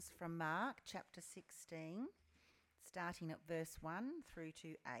from Mark chapter 16, starting at verse 1 through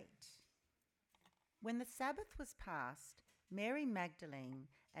to 8. When the Sabbath was past, Mary Magdalene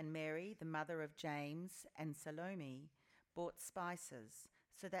and Mary, the mother of James, and Salome bought spices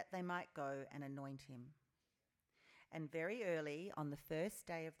so that they might go and anoint him. And very early on the first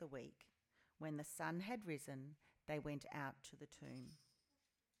day of the week, when the sun had risen, they went out to the tomb.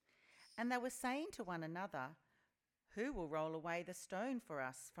 And they were saying to one another, "Who will roll away the stone for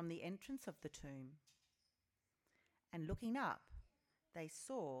us from the entrance of the tomb?" And looking up, they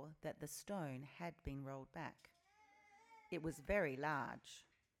saw that the stone had been rolled back. It was very large.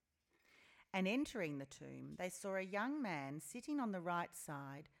 And entering the tomb, they saw a young man sitting on the right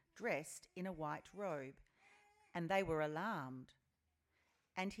side, dressed in a white robe, and they were alarmed.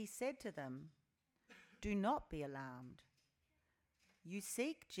 And he said to them, "Do not be alarmed. You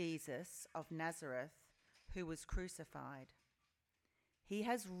seek Jesus of Nazareth, who was crucified. He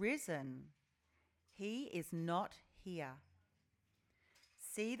has risen. He is not here.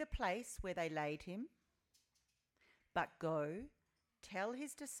 See the place where they laid him? But go, tell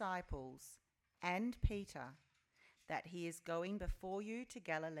his disciples and Peter that he is going before you to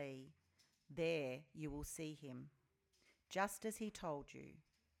Galilee. There you will see him, just as he told you."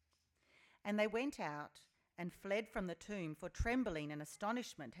 And they went out and fled from the tomb, for trembling and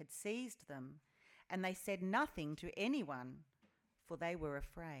astonishment had seized them, and they said nothing to anyone, for they were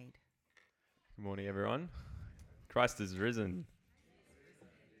afraid. Good morning, everyone. Christ is risen.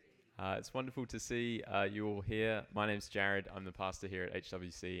 It's wonderful to see you all here. My name's Jared. I'm the pastor here at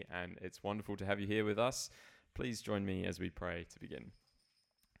HWC, and it's wonderful to have you here with us. Please join me as we pray to begin.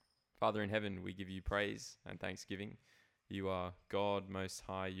 Father in heaven, we give you praise and thanksgiving. You are God most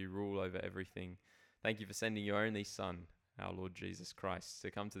high. You rule over everything. Thank you for sending your only Son, our Lord Jesus Christ,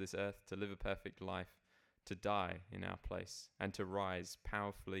 to come to this earth, to live a perfect life, to die in our place, and to rise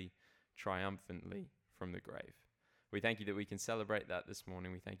powerfully, triumphantly from the grave. We thank you that we can celebrate that this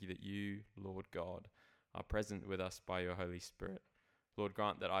morning. We thank you that you, Lord God, are present with us by your Holy Spirit. Lord,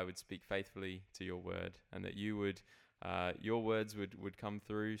 grant that I would speak faithfully to your word, and that you would, your words would come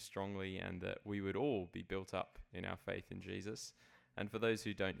through strongly, and that we would all be built up in our faith in Jesus. And for those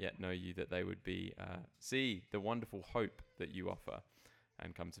who don't yet know you, that they would be see the wonderful hope that you offer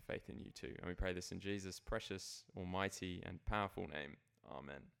and come to faith in you too. And we pray this in Jesus' precious, almighty, and powerful name.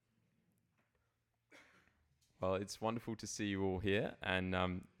 Amen. Well, it's wonderful to see you all here,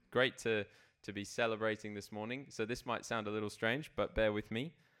 and great to be celebrating this morning. So this might sound a little strange, but bear with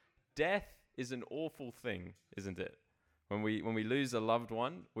me. Death is an awful thing, isn't it? When we lose a loved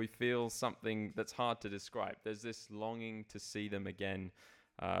one, we feel something that's hard to describe. There's this longing to see them again,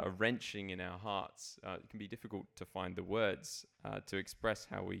 a wrenching in our hearts. It can be difficult to find the words to express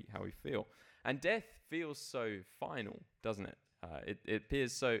how we feel. And death feels so final, doesn't it? It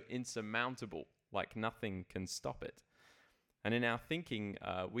appears so insurmountable, like nothing can stop it. And in our thinking,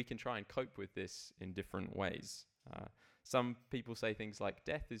 we can try and cope with this in different ways. Some people say things like,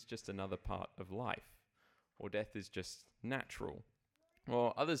 death is just another part of life, or death is just natural.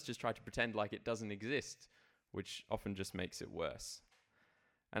 Or others just try to pretend like it doesn't exist, which often just makes it worse.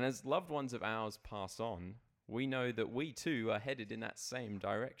 And as loved ones of ours pass on, we know that we too are headed in that same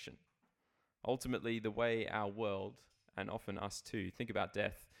direction. Ultimately, the way our world, and often us too, think about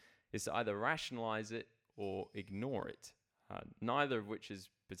death is to either rationalize it or ignore it, neither of which is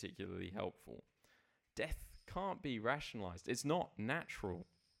particularly helpful. Death can't be rationalized. It's not natural.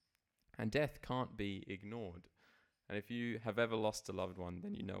 And death can't be ignored. And if you have ever lost a loved one,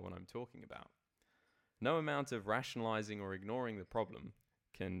 then you know what I'm talking about. No amount of rationalizing or ignoring the problem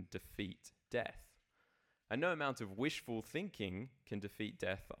can defeat death. And no amount of wishful thinking can defeat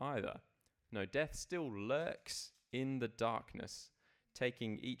death either. No, death still lurks in the darkness,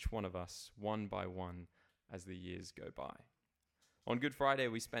 taking each one of us one by one as the years go by. On Good Friday,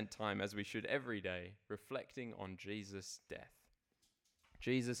 we spent time, as we should every day, reflecting on Jesus' death.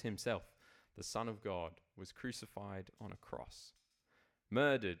 Jesus himself, the Son of God, was crucified on a cross,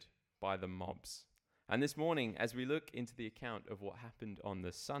 murdered by the mobs. And this morning, as we look into the account of what happened on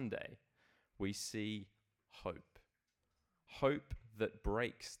the Sunday, we see hope. Hope that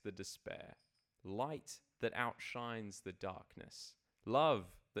breaks the despair, light that outshines the darkness, love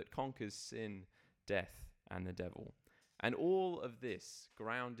that conquers sin, death, and the devil. And all of this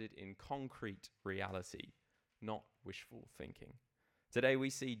grounded in concrete reality, not wishful thinking. Today we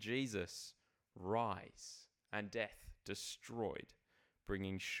see Jesus rise and death destroyed,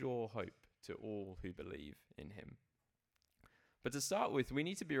 bringing sure hope to all who believe in him. But to start with, we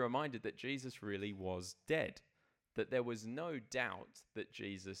need to be reminded that Jesus really was dead, that there was no doubt that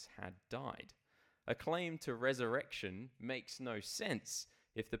Jesus had died. A claim to resurrection makes no sense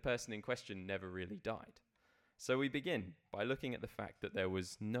if the person in question never really died. So we begin by looking at the fact that there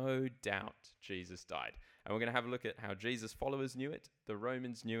was no doubt Jesus died. And we're going to have a look at how Jesus' followers knew it, the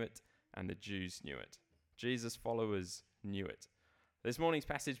Romans knew it, and the Jews knew it. Jesus' followers knew it. This morning's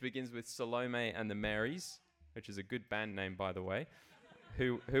passage begins with Salome and the Marys, which is a good band name, by the way,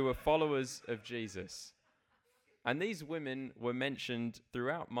 who were followers of Jesus. And these women were mentioned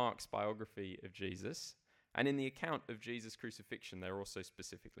throughout Mark's biography of Jesus, and in the account of Jesus' crucifixion, they're also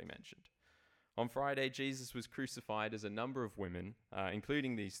specifically mentioned. On Friday, Jesus was crucified as a number of women,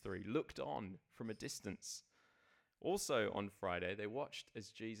 including these three, looked on from a distance. Also on Friday, they watched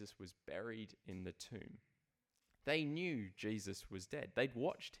as Jesus was buried in the tomb. They knew Jesus was dead. They'd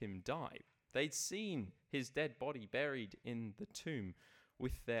watched him die. They'd seen his dead body buried in the tomb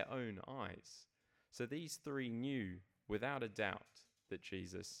with their own eyes. So these three knew without a doubt that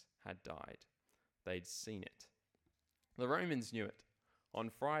Jesus had died. They'd seen it. The Romans knew it. On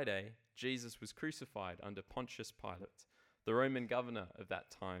Friday, Jesus was crucified under Pontius Pilate, the Roman governor of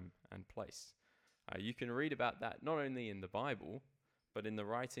that time and place. You can read about that not only in the Bible, but in the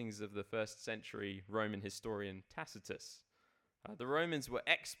writings of the first century Roman historian Tacitus. The Romans were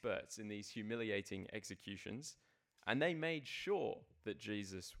experts in these humiliating executions, and they made sure that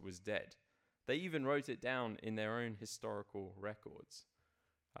Jesus was dead. They even wrote it down in their own historical records.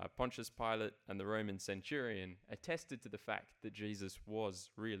 Pontius Pilate and the Roman centurion attested to the fact that Jesus was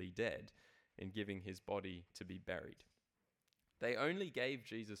really dead in giving his body to be buried. They only gave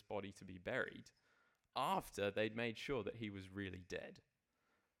Jesus' body to be buried after they'd made sure that he was really dead.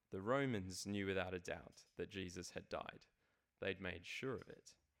 The Romans knew without a doubt that Jesus had died. They'd made sure of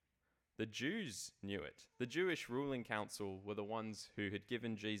it. The Jews knew it. The Jewish ruling council were the ones who had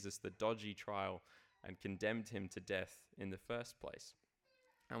given Jesus the dodgy trial and condemned him to death in the first place.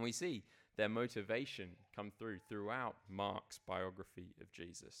 And we see their motivation come throughout Mark's biography of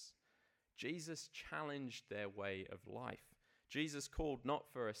Jesus. Jesus challenged their way of life. Jesus called not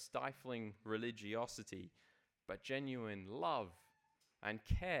for a stifling religiosity, but genuine love and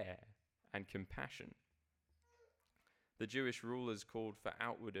care and compassion. The Jewish rulers called for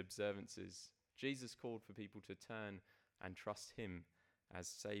outward observances. Jesus called for people to turn and trust him as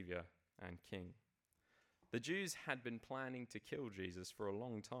Savior and King. The Jews had been planning to kill Jesus for a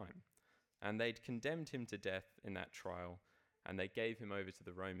long time, and they'd condemned him to death in that trial, and they gave him over to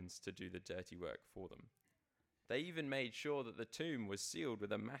the Romans to do the dirty work for them. They even made sure that the tomb was sealed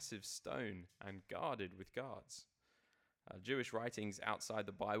with a massive stone and guarded with guards. Jewish writings outside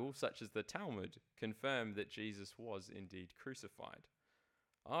the Bible, such as the Talmud, confirm that Jesus was indeed crucified.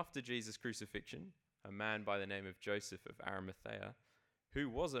 After Jesus' crucifixion, a man by the name of Joseph of Arimathea, who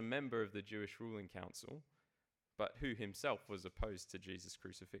was a member of the Jewish ruling council, but who himself was opposed to Jesus'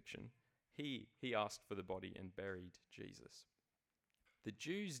 crucifixion, he asked for the body and buried Jesus. The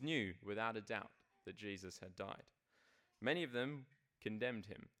Jews knew without a doubt that Jesus had died. Many of them condemned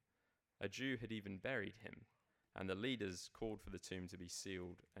him. A Jew had even buried him, and the leaders called for the tomb to be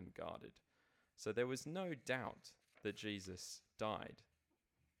sealed and guarded. So there was no doubt that Jesus died.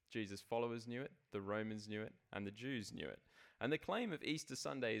 Jesus' followers knew it, the Romans knew it, and the Jews knew it. And the claim of Easter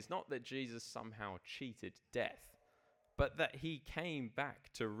Sunday is not that Jesus somehow cheated death, but that he came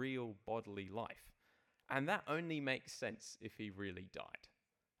back to real bodily life. And that only makes sense if he really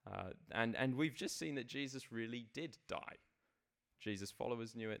died. And we've just seen that Jesus really did die. Jesus'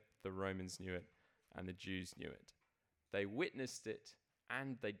 followers knew it, the Romans knew it, and the Jews knew it. They witnessed it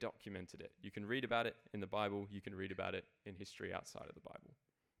and they documented it. You can read about it in the Bible. You can read about it in history outside of the Bible.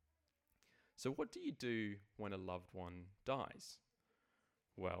 So what do you do when a loved one dies?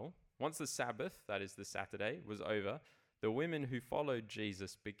 Well, once the Sabbath, that is the Saturday, was over, the women who followed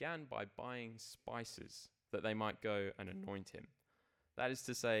Jesus began by buying spices that they might go and anoint him. That is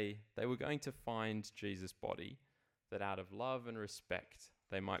to say, they were going to find Jesus' body, that out of love and respect,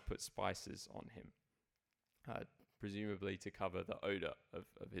 they might put spices on him, presumably to cover the odor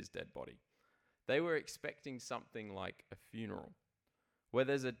of his dead body. They were expecting something like a funeral, where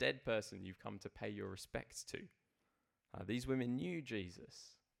there's a dead person you've come to pay your respects to. These women knew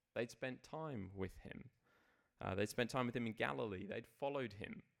Jesus. They'd spent time with him. They'd spent time with him in Galilee. They'd followed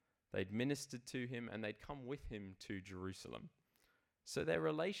him. They'd ministered to him, and they'd come with him to Jerusalem. So their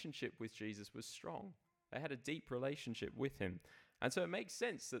relationship with Jesus was strong. They had a deep relationship with him. And so it makes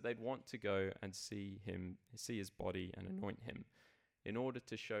sense that they'd want to go and see his body and anoint him in order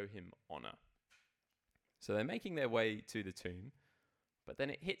to show him honor. So they're making their way to the tomb, but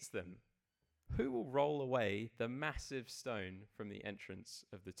then it hits them. Who will roll away the massive stone from the entrance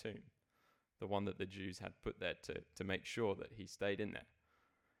of the tomb? The one that the Jews had put there to make sure that he stayed in there.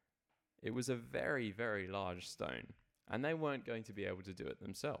 It was a very, very large stone. and they weren't going to be able to do it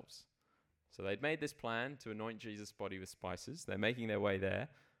themselves. So they'd made this plan to anoint Jesus' body with spices. They're making their way there,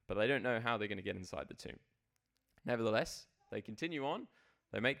 but they don't know how they're going to get inside the tomb. Nevertheless, they continue on.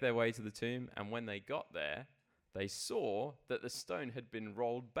 They make their way to the tomb, and when they got there, they saw that the stone had been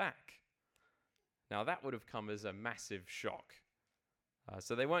rolled back. Now, that would have come as a massive shock.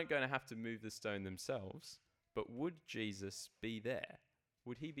 So they weren't going to have to move the stone themselves, but would Jesus be there?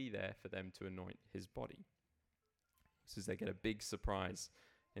 Would he be there for them to anoint his body? So as they get a big surprise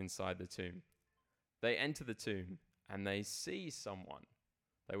inside the tomb. They enter the tomb and they see someone.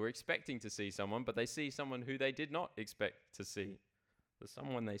 They were expecting to see someone, but they see someone who they did not expect to see. The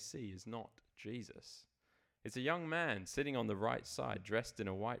someone they see is not Jesus. It's a young man sitting on the right side, dressed in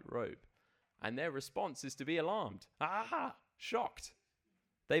a white robe. And their response is to be alarmed. Shocked.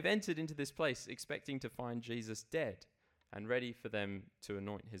 They've entered into this place expecting to find Jesus dead and ready for them to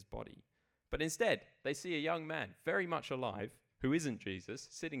anoint his body. But instead, they see a young man, very much alive, who isn't Jesus,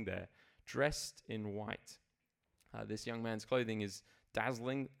 sitting there, dressed in white. This young man's clothing is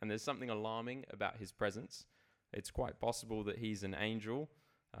dazzling, and there's something alarming about his presence. It's quite possible that he's an angel.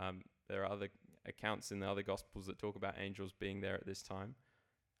 There are other accounts in the other Gospels that talk about angels being there at this time.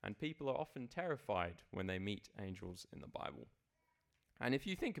 And people are often terrified when they meet angels in the Bible. And if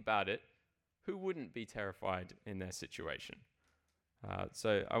you think about it, who wouldn't be terrified in their situation?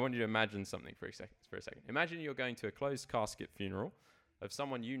 So I want you to imagine something for a second. Imagine you're going to a closed casket funeral of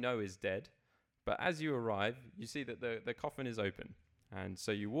someone you know is dead, but as you arrive, you see that the coffin is open. And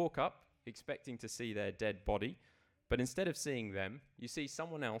so you walk up expecting to see their dead body, but instead of seeing them, you see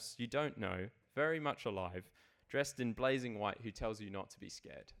someone else you don't know, very much alive, dressed in blazing white, who tells you not to be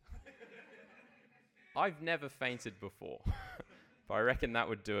scared. I've never fainted before, but I reckon that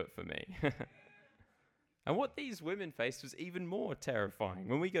would do it for me. And what these women faced was even more terrifying.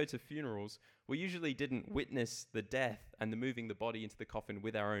 When we go to funerals, we usually didn't witness the death and the moving the body into the coffin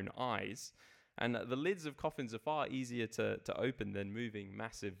with our own eyes. And the lids of coffins are far easier to open than moving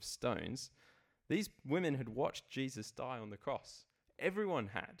massive stones. These women had watched Jesus die on the cross. Everyone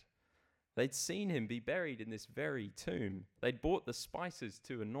had. They'd seen him be buried in this very tomb. They'd bought the spices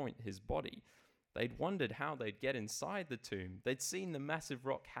to anoint his body. They'd wondered how they'd get inside the tomb. They'd seen the massive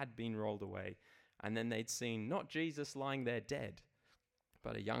rock had been rolled away. And then they'd seen not Jesus lying there dead,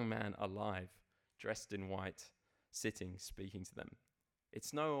 but a young man alive, dressed in white, sitting, speaking to them.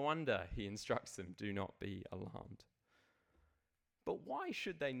 It's no wonder he instructs them, do not be alarmed. But why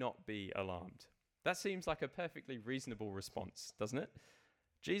should they not be alarmed? That seems like a perfectly reasonable response, doesn't it?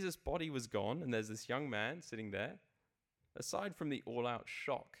 Jesus' body was gone, and there's this young man sitting there. Aside from the all-out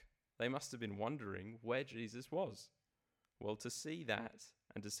shock, they must have been wondering where Jesus was. Well, to see that,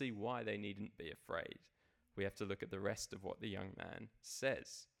 and to see why they needn't be afraid, we have to look at the rest of what the young man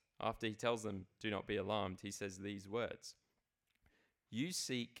says. After he tells them, do not be alarmed, he says these words. You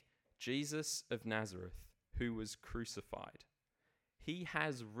seek Jesus of Nazareth, who was crucified. He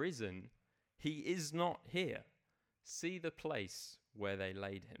has risen. He is not here. See the place where they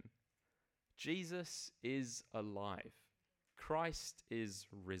laid him. Jesus is alive. Christ is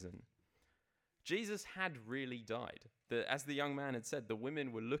risen. Jesus had really died. As the young man had said, the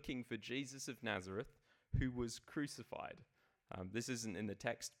women were looking for Jesus of Nazareth, who was crucified. This isn't in the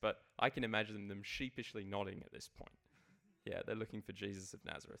text, but I can imagine them sheepishly nodding at this point. Yeah, they're looking for Jesus of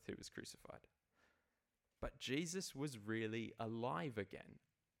Nazareth, who was crucified. But Jesus was really alive again.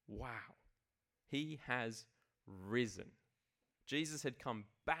 Wow. He has risen. Jesus had come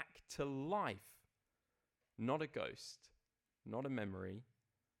back to life. Not a ghost, not a memory,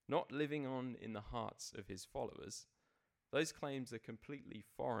 not living on in the hearts of his followers. Those claims are completely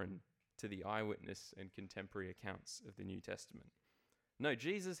foreign to the eyewitness and contemporary accounts of the New Testament. No,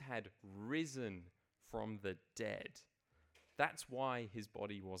 Jesus had risen from the dead. That's why his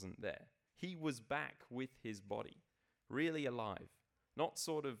body wasn't there. He was back with his body, really alive, not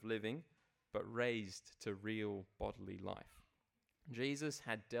sort of living, but raised to real bodily life. Jesus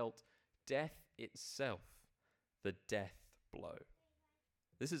had dealt death itself the death blow.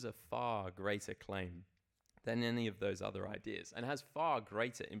 This is a far greater claim than any of those other ideas and has far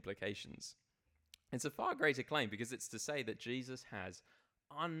greater implications. It's a far greater claim because it's to say that Jesus has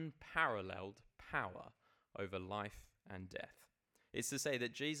unparalleled power over life and death. It's to say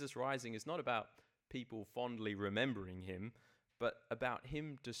that Jesus rising is not about people fondly remembering him, but about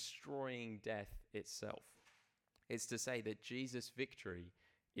him destroying death itself. It's to say that Jesus' victory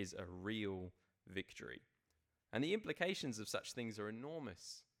is a real victory. And the implications of such things are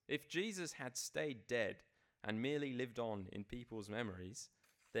enormous. If Jesus had stayed dead and merely lived on in people's memories,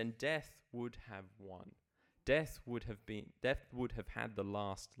 then death would have won. Death would have had the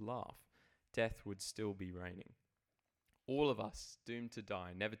last laugh. Death would still be reigning. All of us doomed to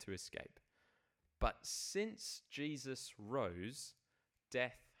die, never to escape. But since Jesus rose,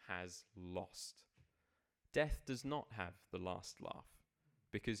 death has lost. Death does not have the last laugh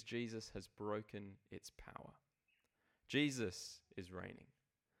because Jesus has broken its power. Jesus is reigning.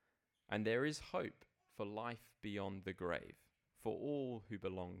 And there is hope for life beyond the grave for all who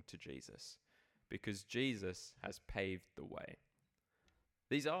belong to Jesus because Jesus has paved the way.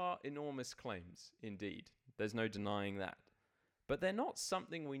 These are enormous claims, indeed. There's no denying that. But they're not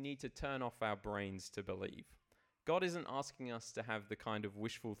something we need to turn off our brains to believe. God isn't asking us to have the kind of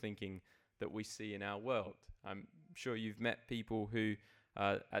wishful thinking that we see in our world. I'm sure you've met people who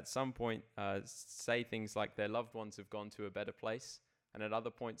at some point say things like their loved ones have gone to a better place, and at other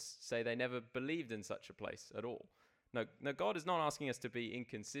points say they never believed in such a place at all. No, God is not asking us to be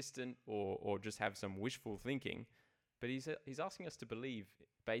inconsistent or just have some wishful thinking, but he's asking us to believe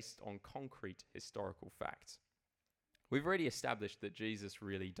based on concrete historical facts. We've already established that Jesus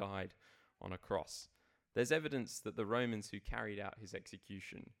really died on a cross. There's evidence that the Romans who carried out his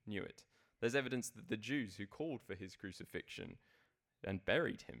execution knew it. There's evidence that the Jews who called for his crucifixion and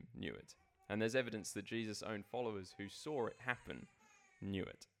buried him knew it. And there's evidence that Jesus' own followers who saw it happen knew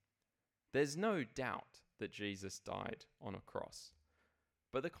it. There's no doubt that Jesus died on a cross.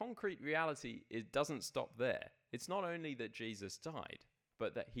 But the concrete reality, it doesn't stop there. It's not only that Jesus died,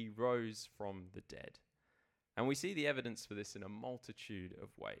 but that he rose from the dead. And we see the evidence for this in a multitude of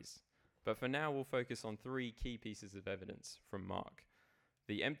ways. But for now, we'll focus on three key pieces of evidence from Mark: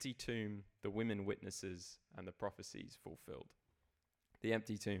 the empty tomb, the women witnesses, and the prophecies fulfilled. The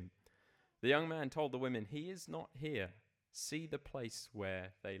empty tomb. The young man told the women, "He is not here. See the place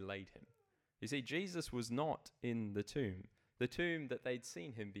where they laid him." You see, Jesus was not in the tomb that they'd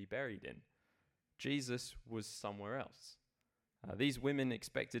seen him be buried in. Jesus was somewhere else. These women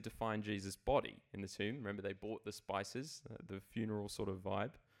expected to find Jesus' body in the tomb. Remember, they bought the spices, the funeral sort of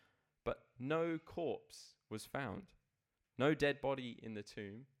vibe. But no corpse was found. No dead body in the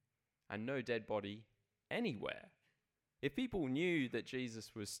tomb, and no dead body anywhere. If people knew that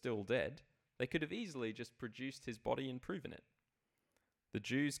Jesus was still dead, they could have easily just produced his body and proven it. The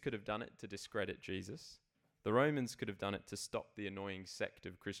Jews could have done it to discredit Jesus. The Romans could have done it to stop the annoying sect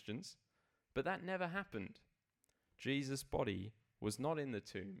of Christians. But that never happened. Jesus' body was not in the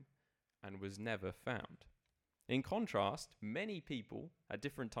tomb and was never found. In contrast, many people at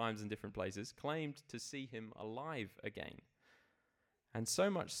different times and different places claimed to see him alive again. And so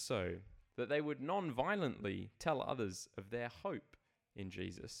much so that they would non-violently tell others of their hope in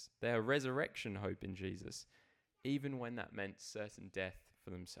Jesus, their resurrection hope in Jesus, even when that meant certain death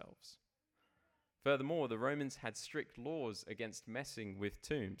for themselves. Furthermore, the Romans had strict laws against messing with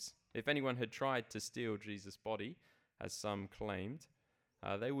tombs. If anyone had tried to steal Jesus' body, as some claimed,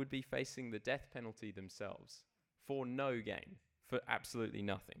 they would be facing the death penalty themselves for no gain, for absolutely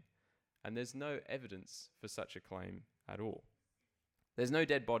nothing. And there's no evidence for such a claim at all. There's no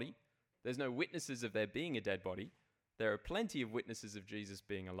dead body. There's no witnesses of there being a dead body. There are plenty of witnesses of Jesus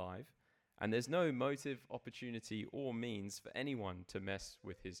being alive. And there's no motive, opportunity, or means for anyone to mess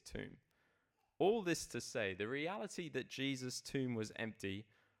with his tomb. All this to say, the reality that Jesus' tomb was empty,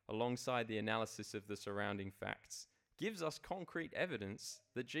 alongside the analysis of the surrounding facts, gives us concrete evidence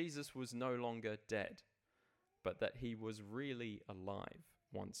that Jesus was no longer dead, but that he was really alive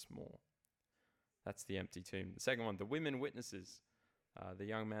once more. That's the empty tomb. The second one, the women witnesses. The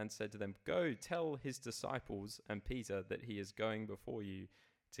young man said to them, "Go tell his disciples and Peter that he is going before you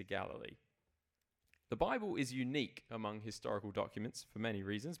to Galilee." The Bible is unique among historical documents for many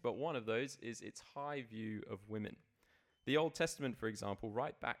reasons, but one of those is its high view of women. The Old Testament, for example,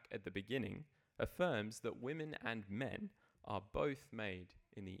 right back at the beginning, affirms that women and men are both made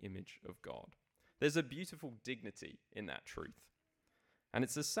in the image of God. There's a beautiful dignity in that truth. And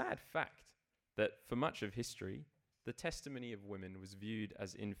it's a sad fact that for much of history, the testimony of women was viewed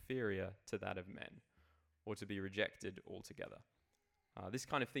as inferior to that of men, or to be rejected altogether. This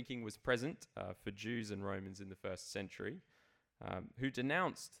kind of thinking was present for Jews and Romans in the first century, who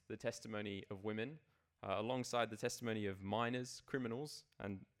denounced the testimony of women alongside the testimony of minors, criminals,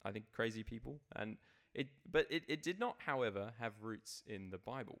 and I think crazy people. But it did not, however, have roots in the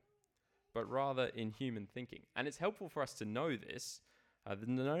Bible, but rather in human thinking. And it's helpful for us to know this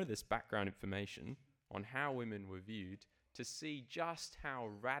background information on how women were viewed, to see just how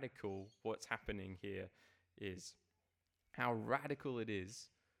radical what's happening here is. How radical it is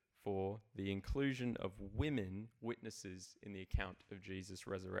for the inclusion of women witnesses in the account of Jesus'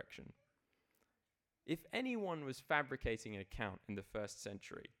 resurrection. If anyone was fabricating an account in the first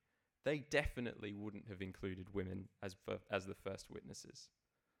century, they definitely wouldn't have included women as the first witnesses.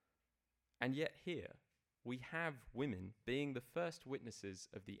 And yet here, we have women being the first witnesses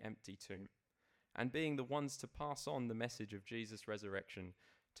of the empty tomb and being the ones to pass on the message of Jesus' resurrection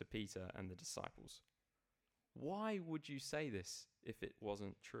to Peter and the disciples. Why would you say this if it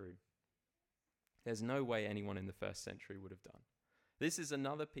wasn't true? There's no way anyone in the first century would have done. This is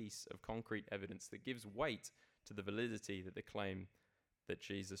another piece of concrete evidence that gives weight to the validity that the claim that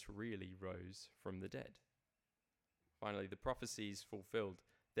Jesus really rose from the dead. Finally, the prophecy is fulfilled.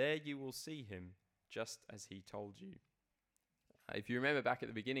 There you will see him just as he told you. If you remember back at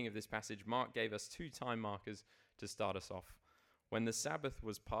the beginning of this passage, Mark gave us 2 time markers to start us off. When the Sabbath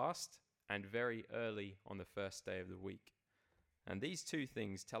was past and very early on the first day of the week. And these 2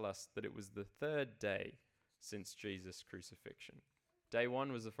 things tell us that it was the 3rd day since Jesus' crucifixion. Day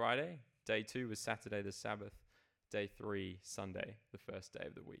 1 was a Friday, day 2 was Saturday the Sabbath, day 3 Sunday, the first day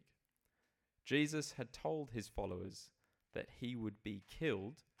of the week. Jesus had told his followers that he would be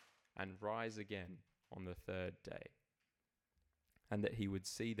killed and rise again on the 3rd day, and that he would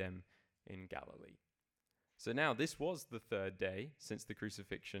see them in Galilee. So now this was the 3rd day since the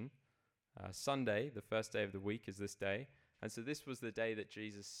crucifixion. Sunday, the first day of the week, is this day. And so this was the day that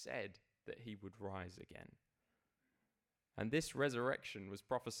Jesus said that he would rise again. And this resurrection was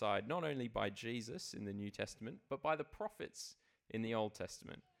prophesied not only by Jesus in the New Testament, but by the prophets in the Old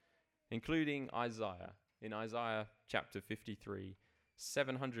Testament, including Isaiah, in Isaiah chapter 53,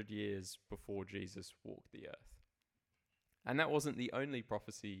 700 years before Jesus walked the earth. And that wasn't the only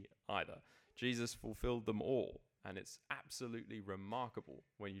prophecy either. Jesus fulfilled them all, and it's absolutely remarkable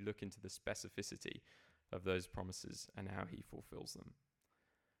when you look into the specificity of those promises and how he fulfills them.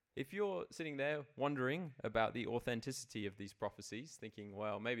 If you're sitting there wondering about the authenticity of these prophecies, thinking,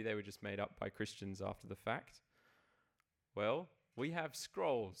 well, maybe they were just made up by Christians after the fact, well, we have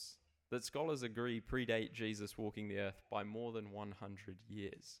scrolls that scholars agree predate Jesus walking the earth by more than 100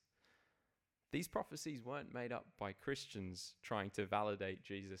 years. These prophecies weren't made up by Christians trying to validate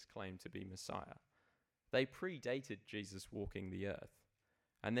Jesus' claim to be Messiah. They predated Jesus walking the earth,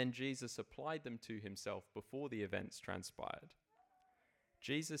 and then Jesus applied them to himself before the events transpired.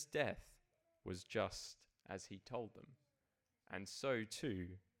 Jesus' death was just as he told them, and so too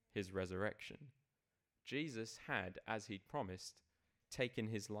his resurrection. Jesus had, as he'd promised, taken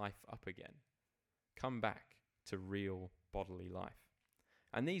his life up again, come back to real bodily life.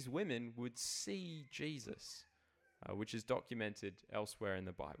 And these women would see Jesus, which is documented elsewhere in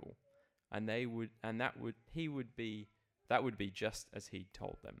the Bible, and that would be just as he'd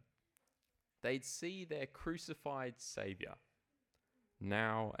told them. They'd see their crucified Savior,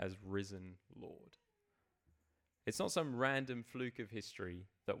 now as risen Lord. It's not some random fluke of history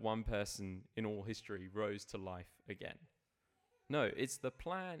that one person in all history rose to life again. No, it's the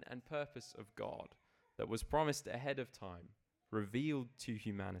plan and purpose of God that was promised ahead of time, revealed to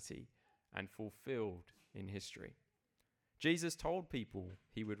humanity, and fulfilled in history. Jesus told people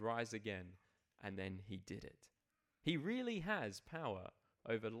he would rise again, and then he did it. He really has power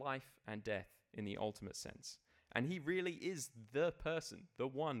over life and death in the ultimate sense, and he really is the person, the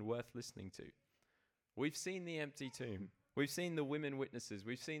one worth listening to. We've seen the empty tomb. We've seen the women witnesses.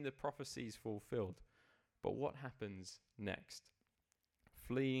 We've seen the prophecies fulfilled. But what happens next?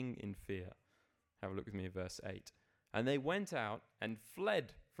 Fleeing in fear. Have a look with me at verse 8. And they went out and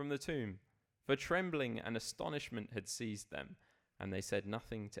fled from the tomb, for trembling and astonishment had seized them, and they said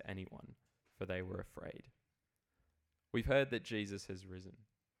nothing to anyone, for they were afraid. We've heard that Jesus has risen.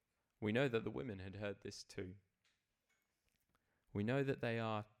 We know that the women had heard this too. We know that they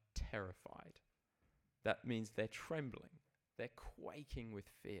are terrified. That means they're trembling. They're quaking with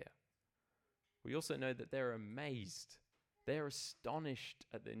fear. We also know that they're amazed. They're astonished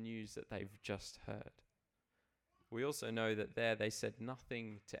at the news that they've just heard. We also know that there they said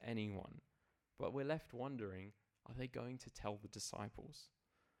nothing to anyone, but we're left wondering, are they going to tell the disciples?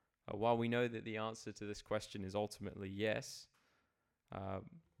 While we know that the answer to this question is ultimately yes,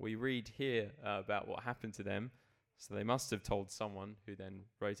 we read here about what happened to them, so they must have told someone who then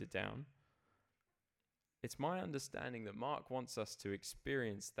wrote it down. It's my understanding that Mark wants us to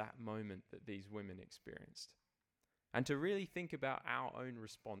experience that moment that these women experienced, and to really think about our own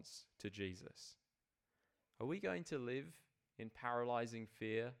response to Jesus. Are we going to live in paralyzing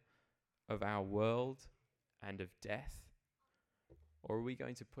fear of our world and of death? Or are we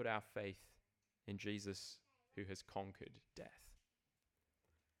going to put our faith in Jesus who has conquered death?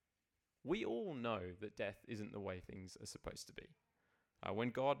 We all know that death isn't the way things are supposed to be.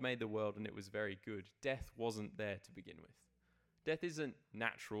 When God made the world and it was very good, death wasn't there to begin with. Death isn't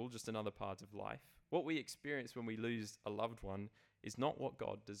natural, just another part of life. What we experience when we lose a loved one is not what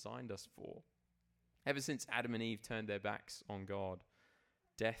God designed us for. Ever since Adam and Eve turned their backs on God,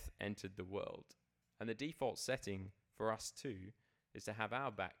 death entered the world. And the default setting for us too is to have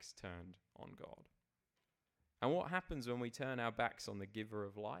our backs turned on God. And what happens when we turn our backs on the giver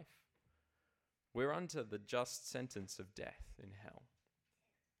of life? We're under the just sentence of death in hell.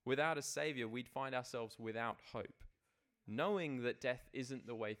 Without a savior, we'd find ourselves without hope, knowing that death isn't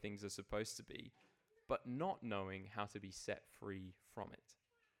the way things are supposed to be, but not knowing how to be set free from it,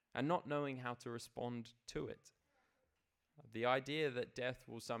 and not knowing how to respond to it. The idea that death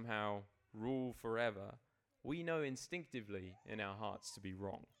will somehow rule forever, we know instinctively in our hearts to be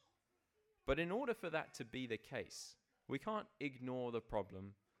wrong. But in order for that to be the case, we can't ignore the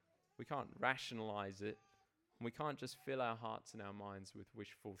problem, we can't rationalize it, and we can't just fill our hearts and our minds with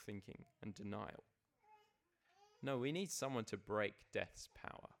wishful thinking and denial. No, we need someone to break death's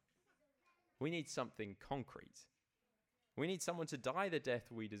power. We need something concrete. We need someone to die the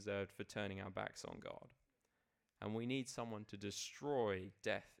death we deserved for turning our backs on God. And we need someone to destroy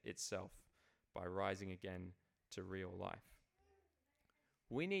death itself by rising again to real life.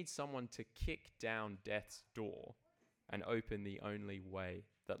 We need someone to kick down death's door and open the only way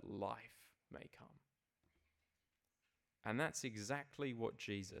that life may come. And that's exactly what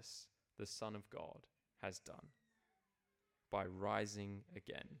Jesus, the Son of God, has done by rising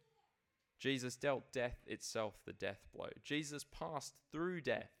again. Jesus dealt death itself the death blow. Jesus passed through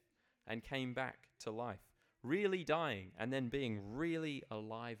death and came back to life, really dying and then being really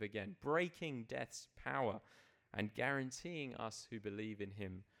alive again, breaking death's power and guaranteeing us who believe in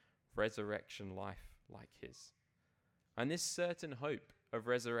him resurrection life like his. And this certain hope of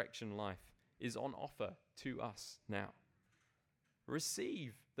resurrection life is on offer to us now.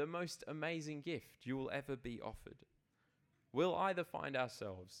 Receive the most amazing gift you will ever be offered. We'll either find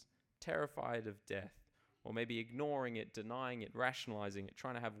ourselves terrified of death, or maybe ignoring it, denying it, rationalizing it,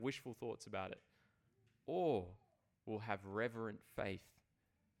 trying to have wishful thoughts about it, or we'll have reverent faith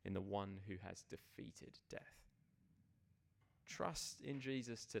in the one who has defeated death. Trust in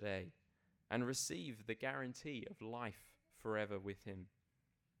Jesus today and receive the guarantee of life forever with him.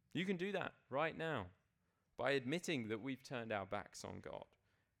 You can do that right now by admitting that we've turned our backs on God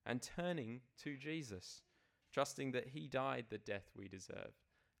and turning to Jesus, trusting that he died the death we deserve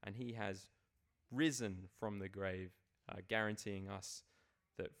and he has risen from the grave, guaranteeing us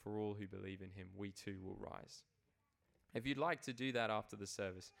that for all who believe in him, we too will rise. If you'd like to do that after the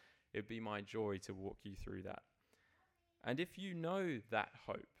service, it'd be my joy to walk you through that. And if you know that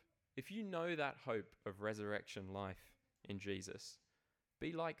hope of resurrection life in Jesus,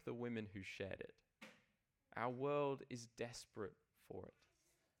 be like the women who shared it. Our world is desperate for it.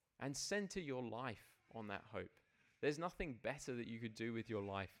 And center your life on that hope. There's nothing better that you could do with your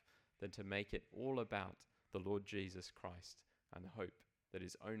life than to make it all about the Lord Jesus Christ and the hope that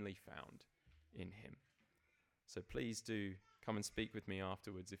is only found in him. So please do come and speak with me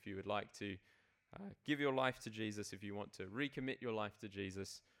afterwards if you would like to give your life to Jesus, if you want to recommit your life to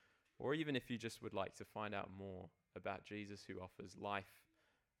Jesus, or even if you just would like to find out more about Jesus who offers life,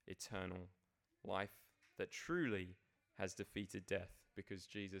 eternal life that truly has defeated death because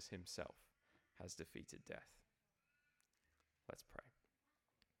Jesus himself has defeated death. Let's pray.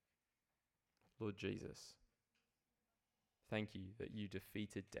 Lord Jesus, thank you that you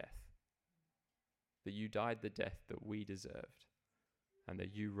defeated death, that you died the death that we deserved, and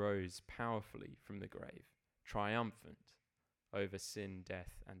that you rose powerfully from the grave, triumphant over sin,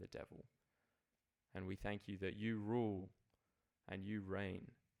 death, and the devil. And we thank you that you rule and you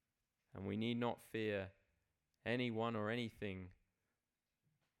reign, and we need not fear anyone or anything.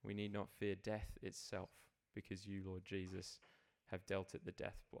 We need not fear death itself, because you, Lord Jesus, have dealt it the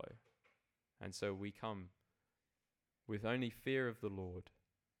death blow. And so we come with only fear of the Lord,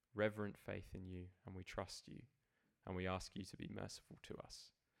 reverent faith in you, and we trust you, and we ask you to be merciful to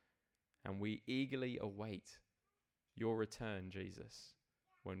us. And we eagerly await your return, Jesus,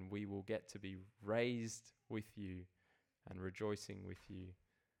 when we will get to be raised with you and rejoicing with you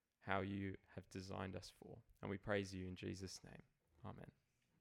how you have designed us for. And we praise you in Jesus' name. Amen.